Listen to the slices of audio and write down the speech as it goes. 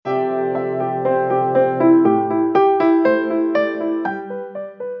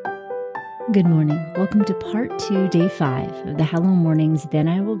Good morning. Welcome to part 2, day 5 of the Hello Mornings Then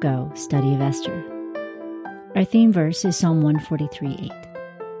I Will Go study of Esther. Our theme verse is Psalm 143:8.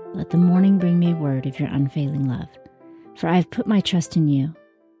 Let the morning bring me word of your unfailing love, for I have put my trust in you.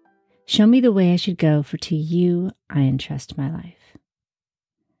 Show me the way I should go, for to you I entrust my life.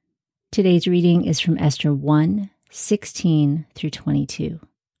 Today's reading is from Esther 1:16 through 22.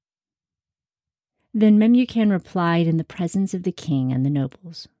 Then Memucan replied in the presence of the king and the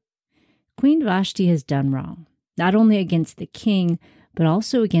nobles, Queen Vashti has done wrong, not only against the king, but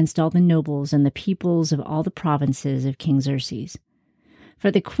also against all the nobles and the peoples of all the provinces of King Xerxes. For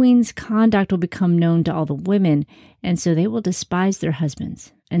the queen's conduct will become known to all the women, and so they will despise their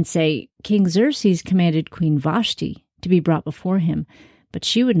husbands, and say, King Xerxes commanded Queen Vashti to be brought before him, but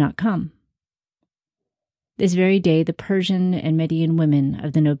she would not come. This very day the Persian and Median women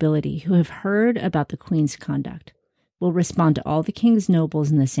of the nobility who have heard about the queen's conduct will respond to all the king's nobles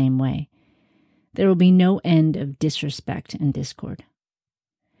in the same way. There will be no end of disrespect and discord.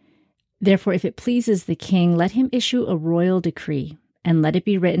 Therefore, if it pleases the king, let him issue a royal decree, and let it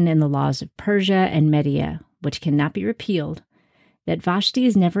be written in the laws of Persia and Media, which cannot be repealed, that Vashti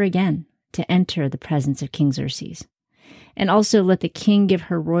is never again to enter the presence of King Xerxes. And also let the king give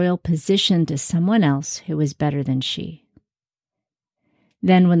her royal position to someone else who is better than she.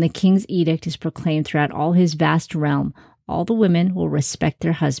 Then when the king's edict is proclaimed throughout all his vast realm, all the women will respect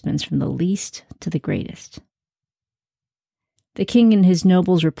their husbands from the least to the greatest. The king and his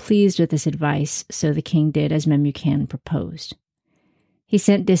nobles were pleased with this advice, so the king did as Memucan proposed. He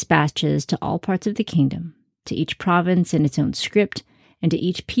sent dispatches to all parts of the kingdom, to each province in its own script, and to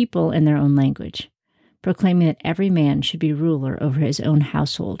each people in their own language, proclaiming that every man should be ruler over his own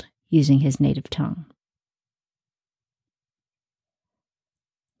household, using his native tongue.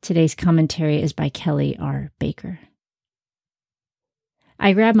 Today's commentary is by Kelly R. Baker.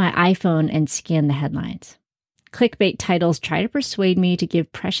 I grab my iPhone and scan the headlines. Clickbait titles try to persuade me to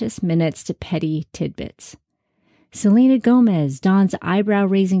give precious minutes to petty tidbits. Selena Gomez dons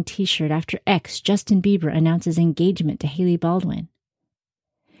eyebrow-raising t-shirt after ex Justin Bieber announces engagement to Hailey Baldwin.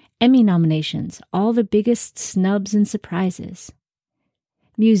 Emmy nominations, all the biggest snubs and surprises.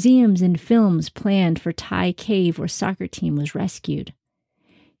 Museums and films planned for Thai cave where soccer team was rescued.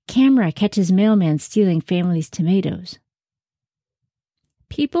 Camera catches mailman stealing family's tomatoes.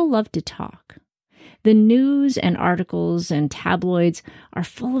 People love to talk. The news and articles and tabloids are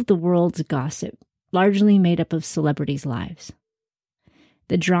full of the world's gossip, largely made up of celebrities' lives.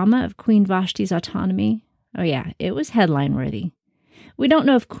 The drama of Queen Vashti's autonomy? Oh yeah, it was headline-worthy. We don't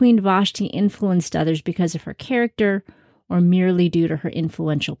know if Queen Vashti influenced others because of her character or merely due to her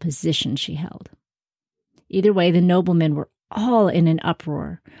influential position she held. Either way, the noblemen were all in an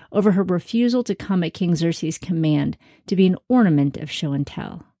uproar over her refusal to come at King Xerxes' command to be an ornament of show and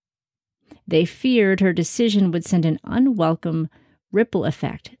tell. They feared her decision would send an unwelcome ripple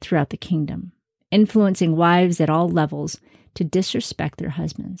effect throughout the kingdom, influencing wives at all levels to disrespect their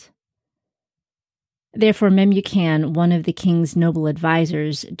husbands. Therefore, Memucan, one of the king's noble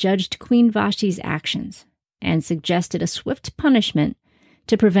advisors, judged Queen Vashti's actions and suggested a swift punishment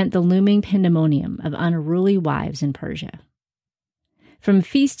to prevent the looming pandemonium of unruly wives in Persia. From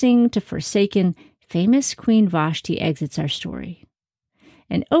feasting to forsaken, famous Queen Vashti exits our story.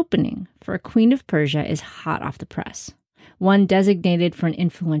 An opening for a queen of Persia is hot off the press, one designated for an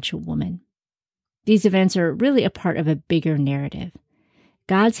influential woman. These events are really a part of a bigger narrative.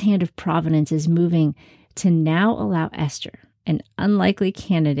 God's hand of providence is moving to now allow Esther, an unlikely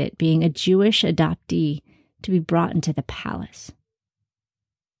candidate being a Jewish adoptee, to be brought into the palace.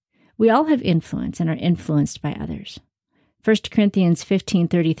 We all have influence and are influenced by others. 1 Corinthians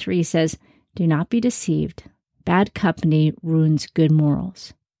 15:33 says, Do not be deceived. Bad company ruins good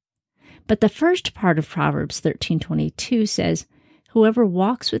morals. But the first part of Proverbs 13:22 says, Whoever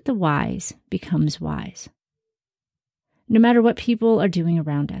walks with the wise becomes wise. No matter what people are doing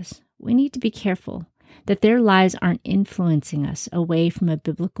around us, we need to be careful that their lives aren't influencing us away from a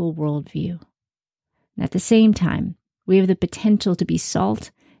biblical worldview. And at the same time, we have the potential to be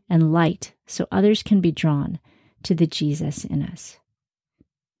salt and light so others can be drawn to the Jesus in us.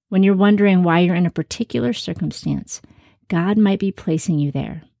 When you're wondering why you're in a particular circumstance, God might be placing you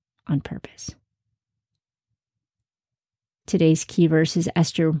there on purpose. Today's key verse is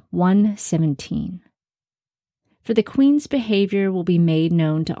Esther 1:17. For the queen's behavior will be made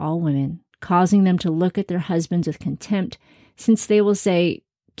known to all women, causing them to look at their husbands with contempt, since they will say,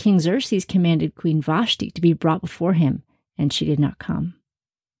 King Xerxes commanded Queen Vashti to be brought before him, and she did not come.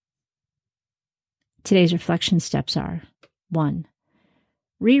 Today's reflection steps are: 1.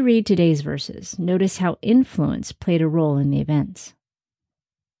 Reread today's verses. Notice how influence played a role in the events.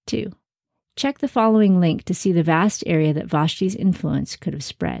 2. Check the following link to see the vast area that Vashti's influence could have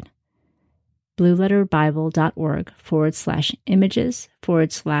spread.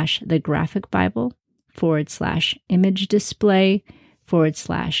 blueletterbible.org/images/the graphic Bible/image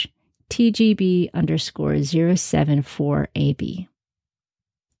display/TGB_074AB.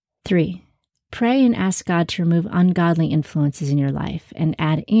 3. Pray and ask God to remove ungodly influences in your life and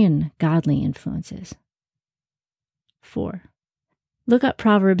add in godly influences. 4. Look up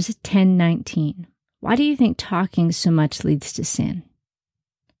Proverbs 10:19. Why do you think talking so much leads to sin?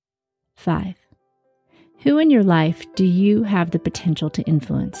 5. Who in your life do you have the potential to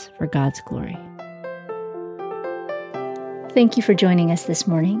influence for God's glory? Thank you for joining us this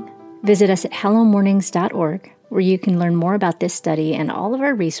morning. Visit us at hellomornings.org, where you can learn more about this study and all of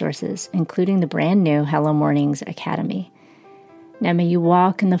our resources, including the brand new Hello Mornings Academy. Now may you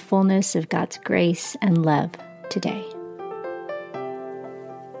walk in the fullness of God's grace and love today.